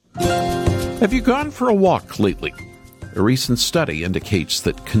Have you gone for a walk lately? A recent study indicates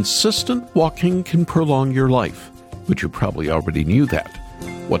that consistent walking can prolong your life, but you probably already knew that.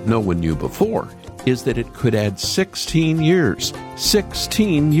 What no one knew before is that it could add 16 years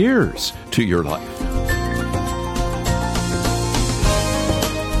to your life.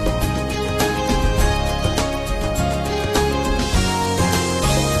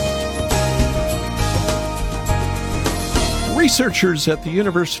 Researchers at the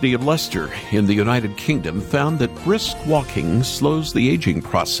University of Leicester in the United Kingdom found that brisk walking slows the aging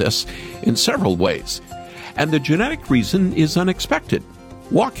process in several ways, and the genetic reason is unexpected.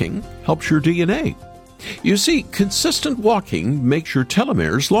 Walking helps your DNA. You see, consistent walking makes your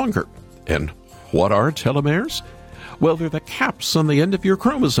telomeres longer. And what are telomeres? Well, they're the caps on the end of your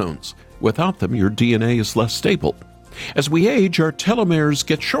chromosomes. Without them, your DNA is less stable. As we age, our telomeres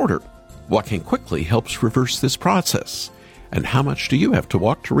get shorter. Walking quickly helps reverse this process. And how much do you have to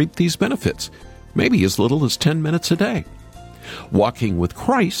walk to reap these benefits? Maybe as little as 10 minutes a day. Walking with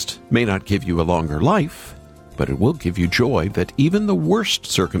Christ may not give you a longer life, but it will give you joy that even the worst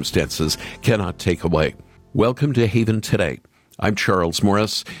circumstances cannot take away. Welcome to Haven Today. I'm Charles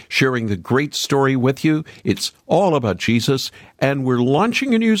Morris, sharing the great story with you. It's all about Jesus, and we're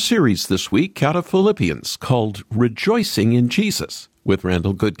launching a new series this week out of Philippians called Rejoicing in Jesus with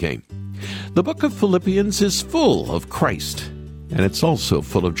Randall Goodgame. The book of Philippians is full of Christ, and it's also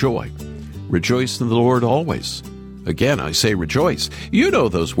full of joy. Rejoice in the Lord always. Again, I say rejoice. You know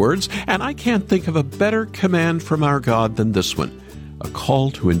those words, and I can't think of a better command from our God than this one, a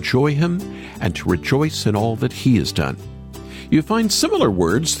call to enjoy Him and to rejoice in all that He has done. You find similar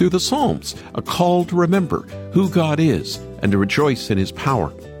words through the Psalms, a call to remember who God is and to rejoice in His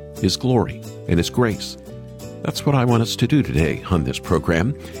power, His glory, and His grace. That's what I want us to do today on this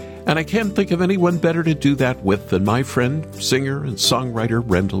program, and I can't think of anyone better to do that with than my friend, singer, and songwriter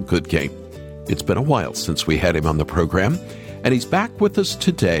Randall Goodgame. It's been a while since we had him on the program, and he's back with us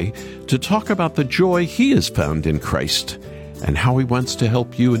today to talk about the joy he has found in Christ and how he wants to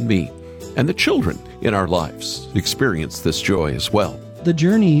help you and me and the children in our lives experience this joy as well. The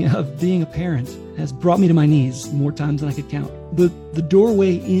journey of being a parent has brought me to my knees more times than I could count. The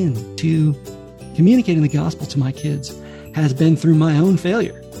doorway in to communicating the gospel to my kids has been through my own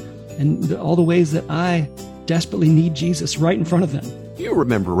failure and all the ways that I desperately need Jesus right in front of them. You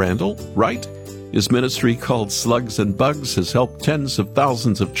remember Randall, right? His ministry called Slugs and Bugs has helped tens of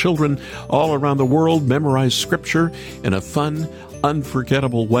thousands of children all around the world memorize Scripture in a fun,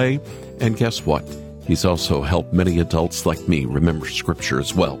 unforgettable way. And guess what? He's also helped many adults like me remember Scripture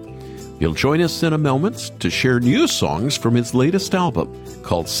as well. He'll join us in a moment to share new songs from his latest album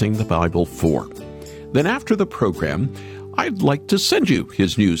called Sing the Bible 4. Then after the program, I'd like to send you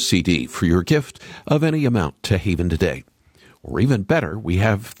his new CD for your gift of any amount to Haven Today. Or even better, we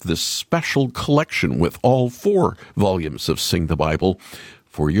have this special collection with all 4 volumes of Sing the Bible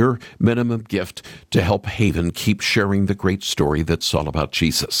for your minimum gift to help Haven keep sharing the great story that's all about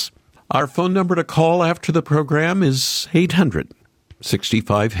Jesus. Our phone number to call after the program is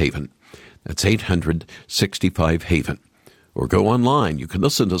 800-65-HAVEN. That's 800-65-HAVEN. Or go online. You can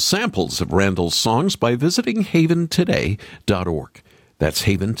listen to samples of Randall's songs by visiting haventoday.org. That's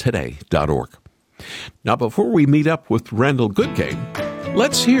haventoday.org. Now, before we meet up with Randall Goodgame,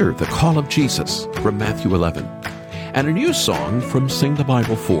 let's hear the call of Jesus from Matthew 11 and a new song from Sing the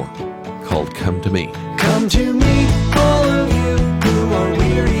Bible 4 called Come to Me. Come to me, all of you who are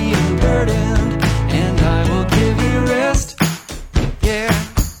weary and burdened, and I will give you rest. Yeah.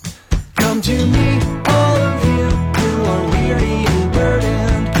 Come to me, all of you who are weary and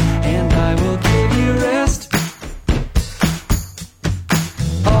burdened, and I will give you rest.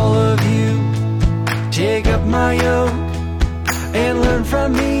 All of you, take up my yoke and learn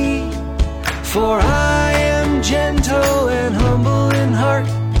from me, for I am gentle and humble in heart,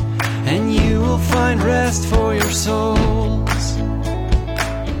 and you will find rest for your souls.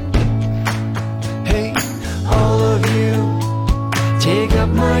 Hey, all of you, take up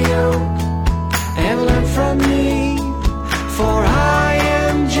my yoke and learn from me, for I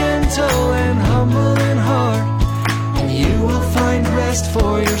am gentle and humble in heart, and you will find rest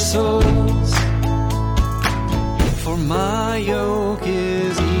for your souls. For my yoke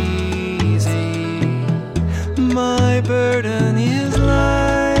is easy, my burden is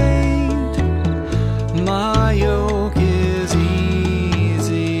light. My yoke is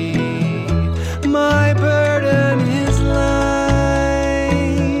easy, my burden is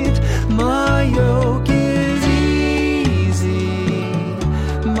light. My yoke is easy,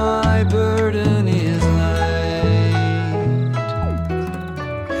 my burden is light.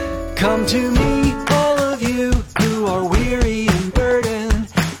 Come to me, all of you who are weary and burdened,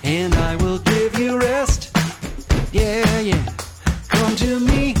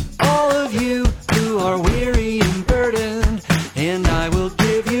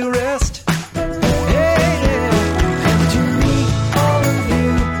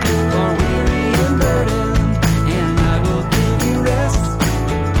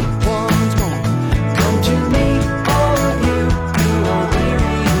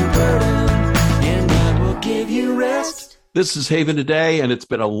 This is Haven Today, and it's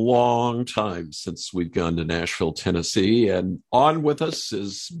been a long time since we've gone to Nashville, Tennessee. And on with us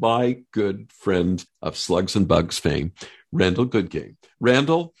is my good friend of Slugs and Bugs fame, Randall Goodgame.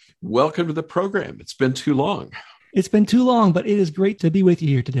 Randall, welcome to the program. It's been too long. It's been too long, but it is great to be with you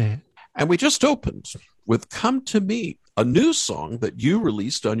here today. And we just opened with Come to Me, a new song that you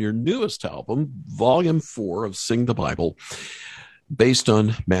released on your newest album, Volume 4 of Sing the Bible, based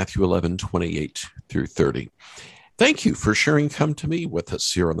on Matthew 11:28 through 30. Thank you for sharing Come to Me with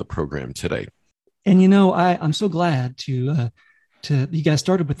us here on the program today. And, you know, I'm so glad to you guys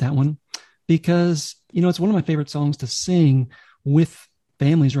started with that one because, you know, it's one of my favorite songs to sing with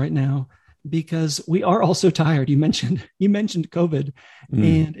families right now because we are all so tired. You mentioned COVID,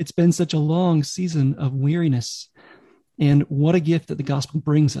 and it's been such a long season of weariness. And what a gift that the gospel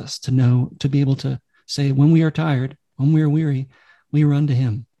brings us to know, to be able to say, when we are tired, when we are weary, we run to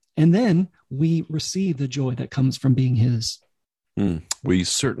him. And then we receive the joy that comes from being his. We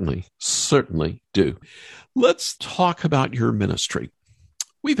certainly do. Let's talk about your ministry.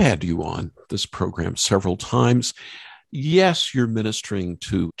 We've had you on this program several times. Yes, you're ministering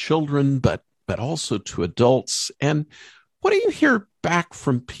to children, but also to adults. And what do you hear back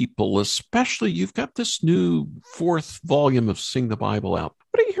from people, especially you've got this new 4th volume of Sing the Bible out.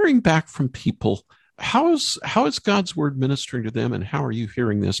 What are you hearing back from people? How is God's word ministering to them, and how are you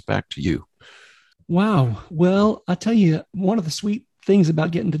hearing this back to you? Wow. Well, I tell you, one of the sweet things about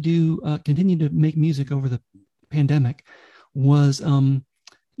getting to continue to make music over the pandemic was,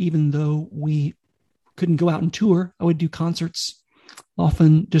 even though we couldn't go out and tour, I would do concerts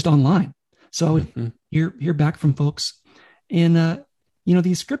often just online. So I would hear back from folks. And, you know,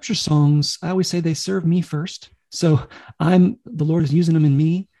 these scripture songs, I always say they serve me first. So the Lord is using them in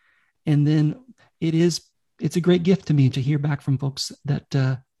me. And then it's a great gift to me to hear back from folks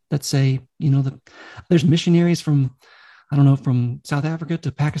that say, you know, there's missionaries from South Africa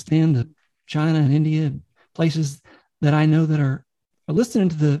to Pakistan to China and India, places that I know that are listening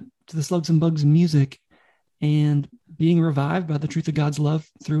to the Slugs and Bugs music and being revived by the truth of God's love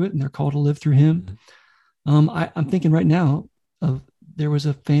through it. And they're called to live through him. I'm thinking right now there was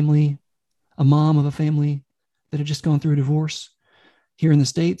a mom of a family that had just gone through a divorce here in the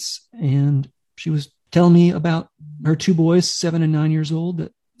States. And she was telling me about her 2 boys, 7 and 9 years old,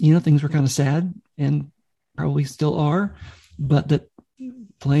 that, you know, things were kind of sad and probably still are, but that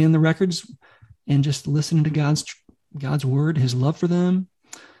playing the records and just listening to God's word, his love for them,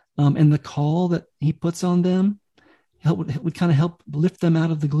 and the call that he puts on them would kind of help lift them out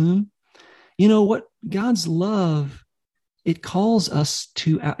of the gloom. You know what? God's love, it calls us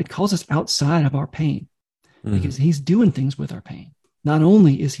outside of our pain because he's doing things with our pain. Not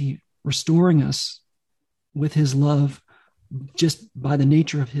only is he restoring us with his love just by the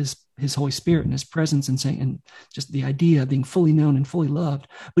nature of his Holy Spirit and his presence and just the idea of being fully known and fully loved,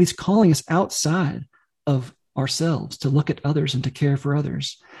 but he's calling us outside of ourselves to look at others and to care for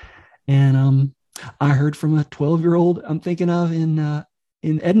others. And I heard from a 12-year-old I'm thinking of in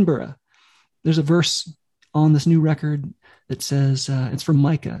Edinburgh. There's a verse on this new record that says, it's from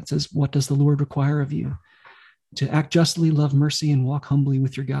Micah. It says, "What does the Lord require of you? To act justly, love mercy, and walk humbly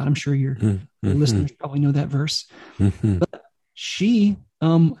with your God." I'm sure your listeners probably know that verse. But she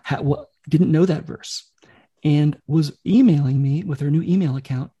didn't know that verse and was emailing me with her new email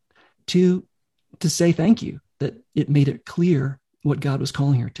account to say thank you, that it made it clear what God was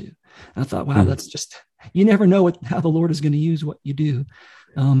calling her to. And I thought, wow, that's just, you never know how the Lord is going to use what you do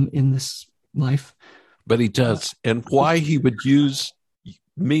in this life. But he does. And why he would use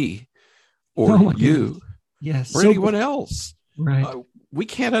me or you. Goodness. Yes. Or anyone else. Right. We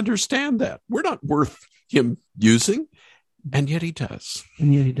can't understand that. We're not worth him using, and yet he does.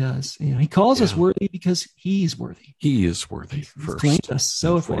 And yet he does. You know, he calls us worthy because he's worthy. He is worthy. He's claimed us.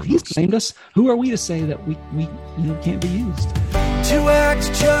 So if he's claimed us, who are we to say that we can't be used? To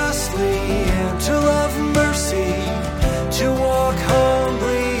act justly and to love mercy, to walk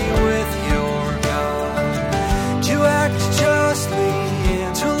humbly with your God. To act justly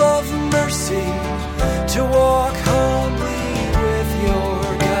and to love mercy, to walk humbly with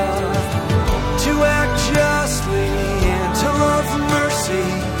your God. To act justly and to love mercy,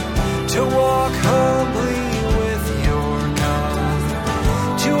 to walk humbly with your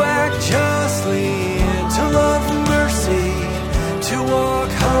God. To act justly and to love mercy, to walk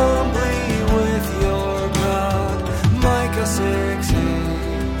humbly with your God. Micah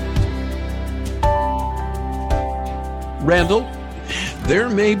 6:8. Randall, there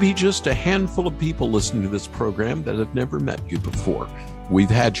may be just a handful of people listening to this program that have never met you before. We've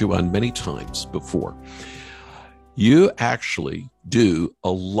had you on many times before. You actually do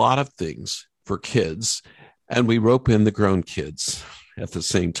a lot of things for kids, And we rope in the grown kids at the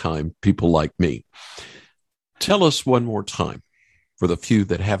same time, people like me. Tell us one more time, for the few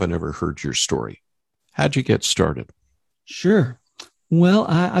that haven't ever heard your story. How'd you get started? Sure. Well,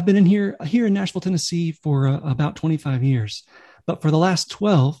 I've been here in Nashville, Tennessee for about 25 years. But for the last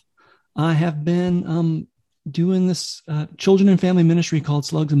 12, I have been doing this children and family ministry called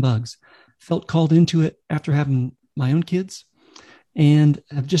Slugs and Bugs. Felt called into it after having my own kids, and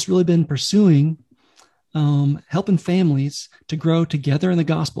have just really been pursuing helping families to grow together in the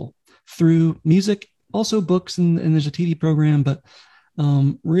gospel through music, also books, and there's a TV program. But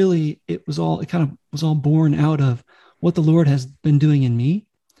really, it kind of was all born out of what the Lord has been doing in me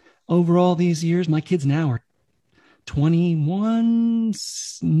over all these years. My kids now are 21,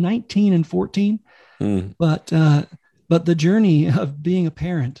 19, and 14. But the journey of being a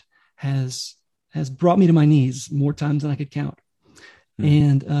parent has brought me to my knees more times than I could count.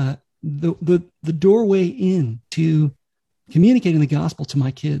 And the doorway in to communicating the gospel to my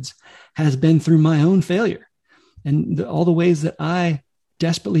kids has been through my own failure and all the ways that I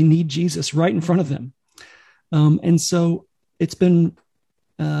desperately need Jesus right in front of them. And so it's been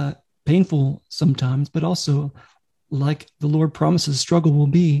painful sometimes, but also, like the Lord promises struggle will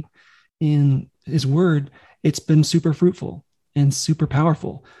be in his word, it's been super fruitful and super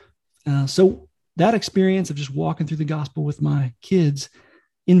powerful. So that experience of just walking through the gospel with my kids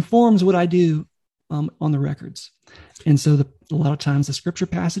informs what I do on the records. And so a lot of times the scripture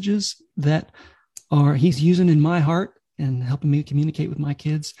passages that he's using in my heart and helping me communicate with my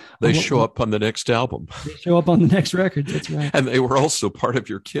kids, they show up on the next album. They show up on the next record. That's right. And they were also part of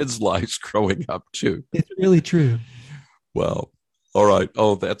your kids' lives growing up too. It's really true. Well, all right.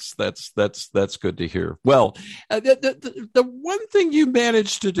 Oh, that's good to hear. Well, the one thing you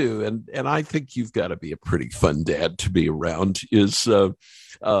managed to do, and I think you've got to be a pretty fun dad to be around, is,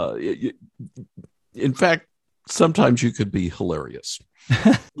 in fact, sometimes you could be hilarious.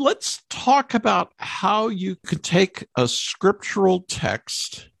 Let's talk about how you could take a scriptural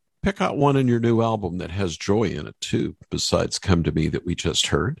text, pick out one in your new album that has joy in it too, besides Come to Me that we just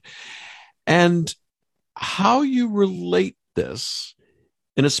heard, and how you relate this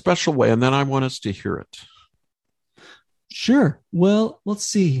in a special way. And then I want us to hear it. Sure. Well, let's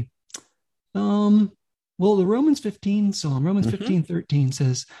see. The Romans 15 Psalm, Romans 15:13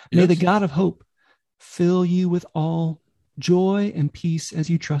 says, "May the God of hope fill you with all joy and peace as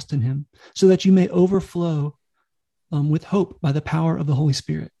you trust in him, so that you may overflow with hope by the power of the Holy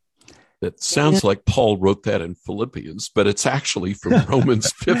Spirit." It sounds like Paul wrote that in Philippians, but it's actually from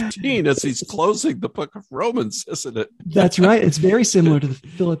Romans 15 as he's closing the book of Romans, isn't it? That's right. It's very similar to the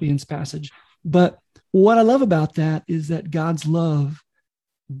Philippians passage. But what I love about that is that God's love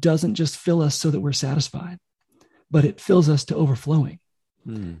doesn't just fill us so that we're satisfied, but it fills us to overflowing.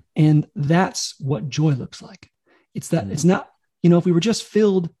 And that's what joy looks like. It's that it's not, if we were just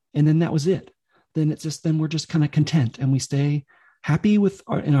filled and then that was it, then we're just kind of content and we stay happy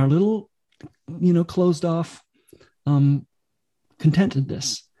in our little, closed off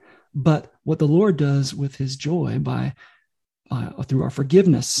contentedness. But what the Lord does with his joy through our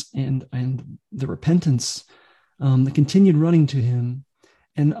forgiveness and the repentance, the continued running to him,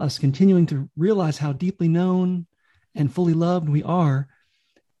 and us continuing to realize how deeply known and fully loved we are,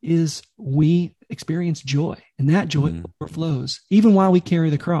 is we experience joy, and that joy overflows even while we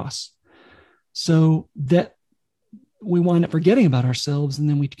carry the cross, so that we wind up forgetting about ourselves, and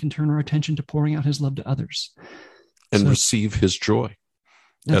then we can turn our attention to pouring out his love to others and receive his joy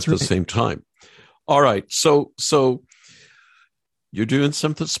at the same time. All right. So you're doing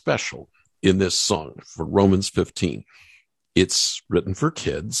something special in this song for Romans 15. It's written for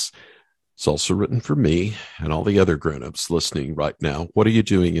kids. It's also written for me and all the other grownups listening right now. What are you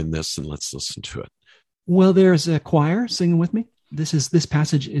doing in this? And let's listen to it. Well, there's a choir singing with me. This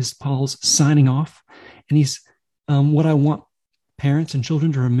passage is Paul's signing off, and he's what I want parents and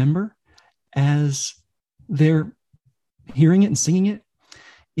children to remember as they're hearing it and singing it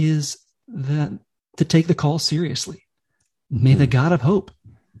is that to take the call seriously. May the God of hope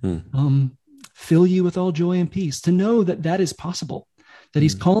fill you with all joy and peace. To know that is possible, that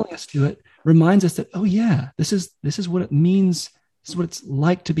he's calling us to it, reminds us that, oh yeah, this is what it means. This is what it's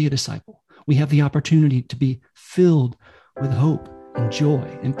like to be a disciple. We have the opportunity to be filled with hope and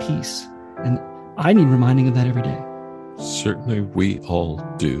joy and peace. And I need reminding of that every day. Certainly we all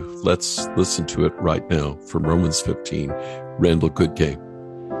do. Let's listen to it right now from Romans 15. Randall Goodgame.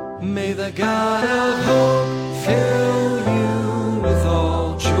 May the God of hope fill you with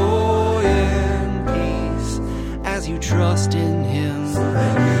all joy and peace as you trust in him,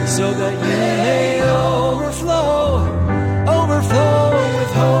 so that you may overflow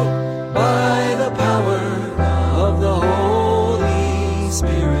with hope by the power the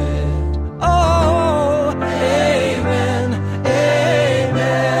Spirit. Oh, amen, amen.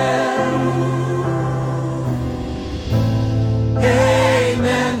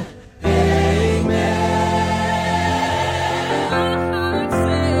 Amen, amen.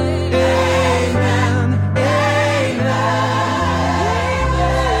 Amen, amen.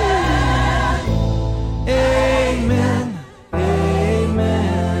 Amen,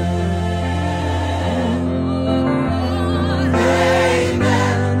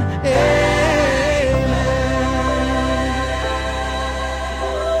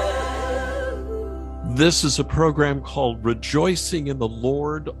 This is a program called Rejoicing in the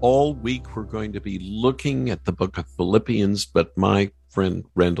Lord. All week we're going to be looking at the book of Philippians, but my friend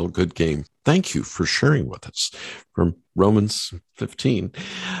Randall Goodgame, thank you for sharing with us from Romans 15.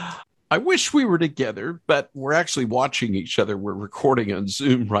 I wish we were together, but we're actually watching each other. We're recording on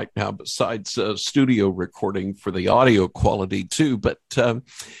Zoom right now, besides studio recording for the audio quality too. But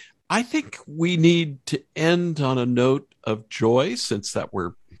I think we need to end on a note of joy, since that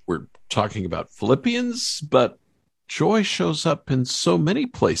we're talking about Philippians, but joy shows up in so many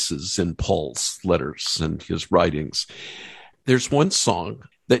places in Paul's letters and his writings. There's one song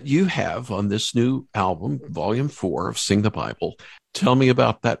that you have on this new album, Volume 4 of Sing the Bible. Tell me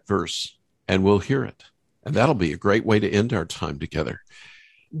about that verse, and we'll hear it. And that'll be a great way to end our time together.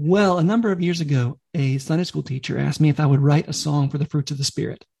 Well, a number of years ago, a Sunday school teacher asked me if I would write a song for the fruits of the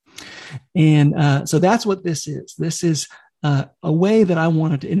Spirit. And so that's what this is. This is a way that I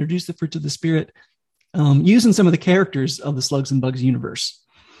wanted to introduce the fruits of the Spirit using some of the characters of the Slugs and Bugs universe.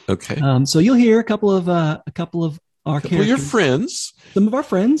 Okay. So you'll hear a couple of our characters. Your friends. Some of our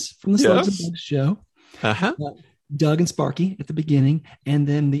friends from the Slugs and Bugs show. Uh-huh. Doug and Sparky at the beginning, and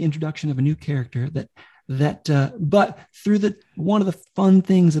then the introduction of a new character but through one of the fun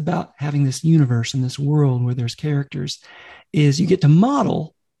things about having this universe and this world where there's characters is you get to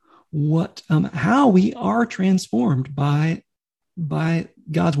model how we are transformed by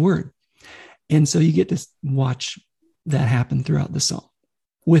God's word. And so you get to watch that happen throughout the song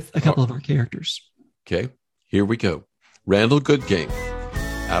with a couple of our characters. Okay, here we go. Randall Goodgame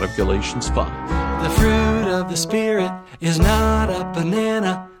out of Galatians 5. The fruit of the Spirit is not a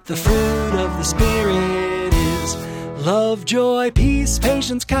banana. The fruit of the Spirit is love, joy, peace,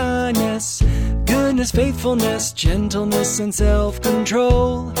 patience, kindness, goodness, faithfulness, gentleness, and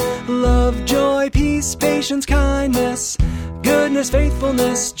self-control. Love, joy, peace, patience, kindness, goodness,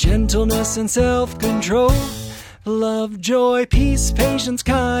 faithfulness, gentleness, and self-control. Love, joy, peace, patience,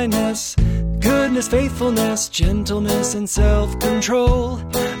 kindness, goodness, faithfulness, gentleness, and self-control.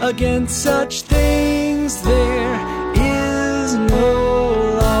 Against such things there is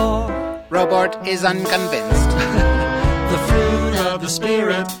no law. Robert is unconvinced. The fruit of the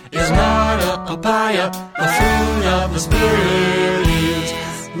Spirit is not a papaya. The fruit of the Spirit is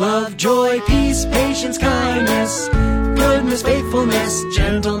love, joy, peace, patience, kindness, goodness, faithfulness,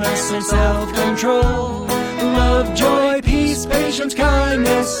 gentleness, and self-control. Love, joy, peace, patience,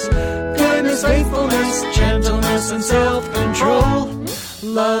 kindness, goodness, faithfulness, gentleness, and self-control.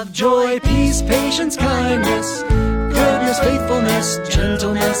 Love, joy, peace, patience, kindness, goodness, faithfulness,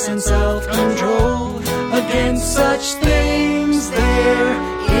 gentleness, and self-control. Against such things there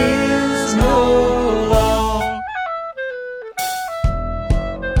is no law.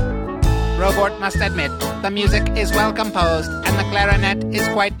 Robert must admit, the music is well composed and the clarinet is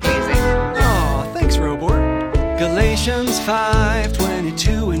quite pleasing. Oh, thanks, Robert. Galatians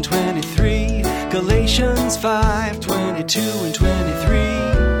 5:22 and 23. Galatians 5:22 and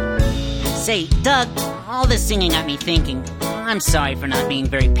 23. Say, Doug, all this singing got me thinking. I'm sorry for not being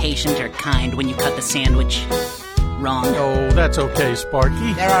very patient or kind when you cut the sandwich wrong. Oh, that's okay,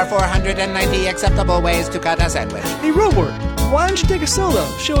 Sparky. There are 490 acceptable ways to cut a sandwich. Hey, Robert, why don't you take a solo?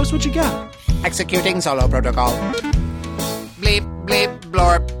 Show us what you got. Executing solo protocol. Bleep, bleep,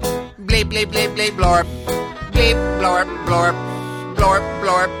 blorp. Bleep, bleep, bleep, bleep, blorp. Bleep, blorp, blorp. Blorp,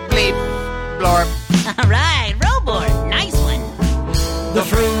 blorp, bleep, blorp. All right, Robert, nice one. The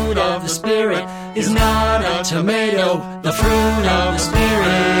fruit of the Spirit is not a tomato. The fruit of the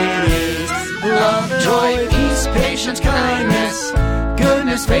Spirit is love, joy, peace, patience, kindness,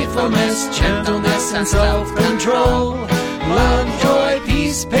 goodness, faithfulness, gentleness, and self-control. Love, joy,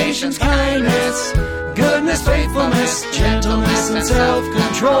 peace, patience, kindness, goodness, faithfulness, gentleness, and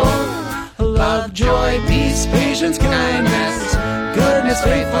self-control. Love, joy, peace, patience, kindness, goodness,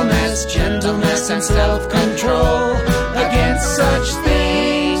 faithfulness, gentleness, and self-control. Against such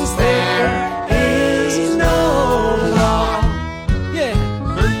things there is no law. Yeah.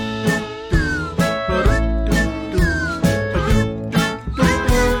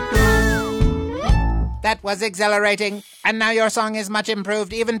 That was was exhilarating, and now your song is much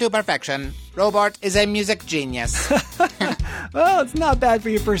improved, even to perfection. Robert is a music genius. Well, it's not bad for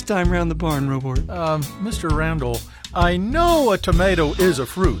your first time around the barn, Robert. Mr. Randall, I know a tomato is a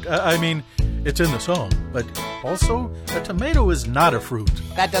fruit. I mean, it's in the song. But also, a tomato is not a fruit.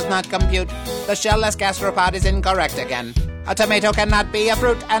 That does not compute. The shellless gastropod is incorrect again. A tomato cannot be a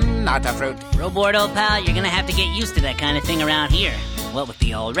fruit and not a fruit. Robert, old pal, you're gonna have to get used to that kind of thing around here. What with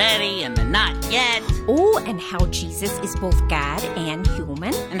the already and the not yet. Oh, and how Jesus is both God and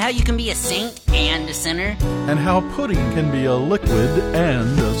human. And how you can be a saint and a sinner. And how pudding can be a liquid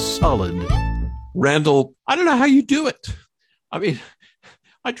and a solid. Randall, I don't know how you do it. I mean,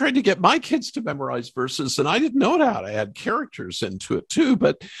 I tried to get my kids to memorize verses, and I didn't know how to add characters into it, too.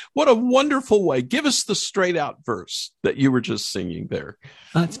 But what a wonderful way. Give us the straight-out verse that you were just singing there.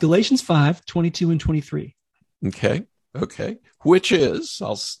 It's Galatians 5, 22 and 23. Okay. Which is,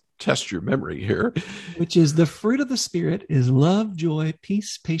 I'll test your memory here. Which is, the fruit of the Spirit is love, joy,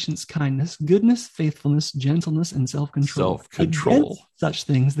 peace, patience, kindness, goodness, faithfulness, gentleness, and self-control. Against such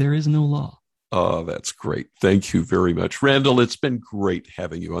things there is no law. Oh, that's great. Thank you very much. Randall, it's been great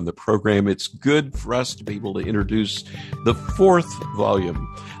having you on the program. It's good for us to be able to introduce the 4th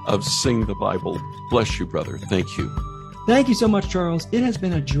volume of Sing the Bible. Bless you, brother. Thank you. Thank you so much, Charles. It has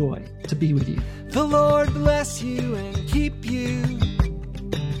been a joy to be with you. The Lord bless you and keep you.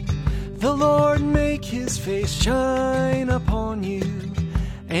 The Lord make his face shine upon you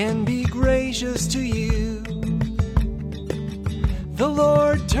and be gracious to you. The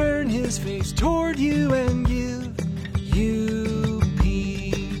Lord turn his face toward you and give you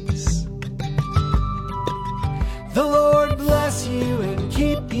peace. The Lord bless you and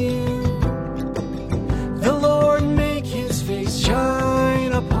keep you. The Lord make his face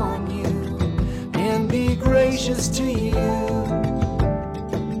shine upon you and be gracious to you.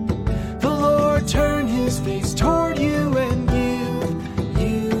 The Lord turn his face toward you and give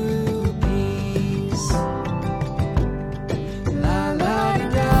you peace. La la di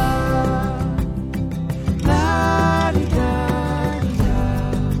da, la di da di da,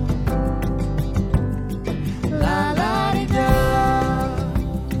 la la di da,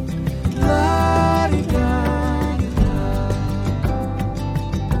 la di da di da.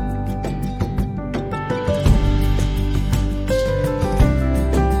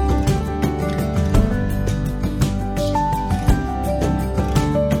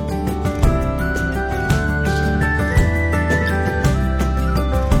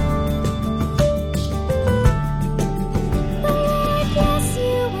 Bless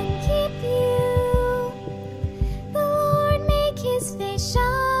you and keep you. The Lord make his face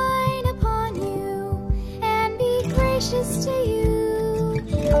shine upon you and be gracious to you.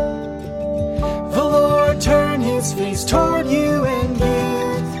 The Lord turn his face toward you and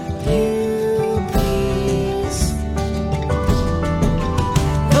give you peace.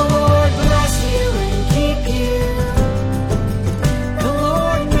 The Lord bless you and keep you. The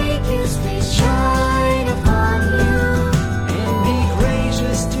Lord make his face shine upon you and be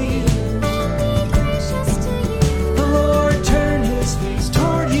gracious to you. The Lord turn his face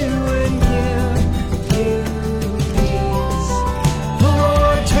toward you and give you peace. The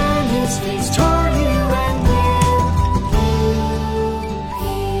Lord turn his face toward you and give you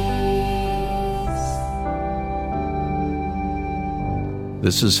peace.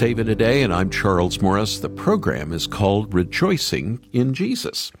 This is Haven Today, and I'm Charles Morris. The program is called Rejoicing in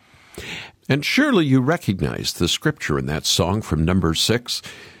Jesus. And surely you recognize the scripture in that song from number 6.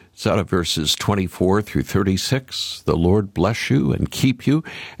 It's out of verses 24 through 36. The Lord bless you and keep you.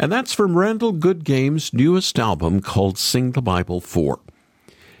 And that's from Randall Goodgame's newest album called Sing the Bible 4.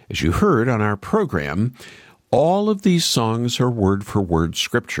 As you heard on our program, all of these songs are word-for-word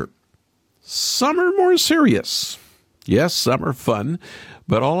scripture. Some are more serious. Yes, some are fun,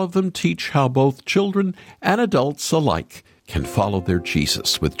 but all of them teach how both children and adults alike can follow their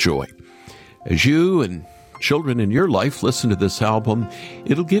Jesus with joy. As you and children in your life listen to this album,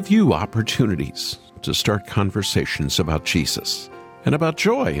 it'll give you opportunities to start conversations about Jesus and about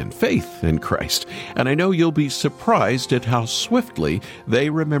joy and faith in Christ. And I know you'll be surprised at how swiftly they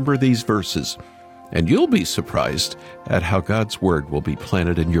remember these verses. And you'll be surprised at how God's Word will be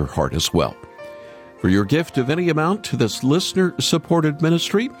planted in your heart as well. For your gift of any amount to this listener-supported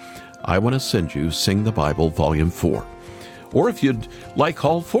ministry, I want to send you Sing the Bible Volume 4. Or if you'd like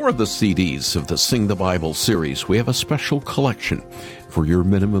all 4 of the CDs of the Sing the Bible series, we have a special collection for your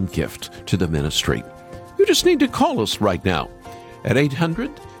minimum gift to the ministry. You just need to call us right now at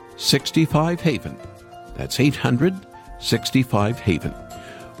 800-65-HAVEN. That's 800-65-HAVEN.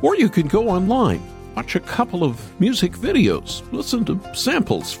 Or you can go online, watch a couple of music videos, listen to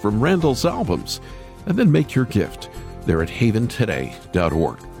samples from Randall's albums, and then make your gift there at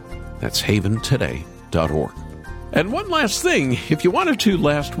haventoday.org. That's haventoday.org. And one last thing, if you wanted to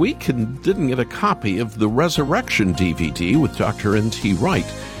last week and didn't get a copy of the Resurrection DVD with Dr. N.T. Wright,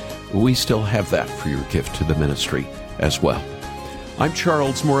 we still have that for your gift to the ministry as well. I'm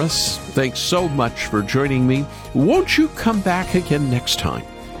Charles Morris. Thanks so much for joining me. Won't you come back again next time,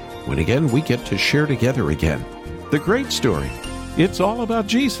 when again we get to share together again the great story. It's all about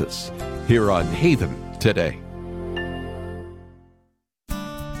Jesus here on Haven Today.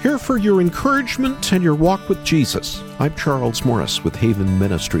 Here for your encouragement and your walk with Jesus, I'm Charles Morris with Haven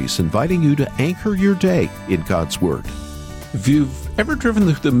Ministries, inviting you to anchor your day in God's Word. If you've ever driven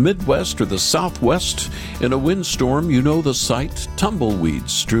through the Midwest or the Southwest in a windstorm, you know the sight,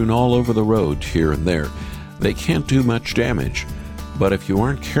 tumbleweeds strewn all over the road here and there. They can't do much damage, but if you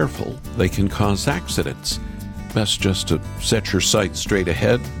aren't careful, they can cause accidents. Best just to set your sights straight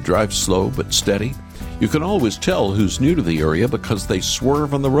ahead, drive slow but steady. You can always tell who's new to the area because they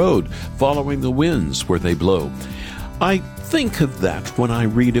swerve on the road, following the winds where they blow. I think of that when I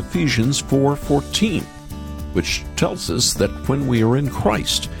read Ephesians 4:14. Which tells us that when we are in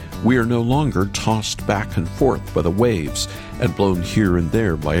Christ, we are no longer tossed back and forth by the waves and blown here and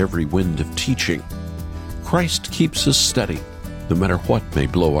there by every wind of teaching. Christ keeps us steady, no matter what may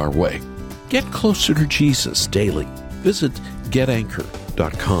blow our way. Get closer to Jesus daily. Visit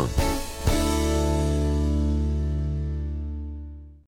getanchor.com.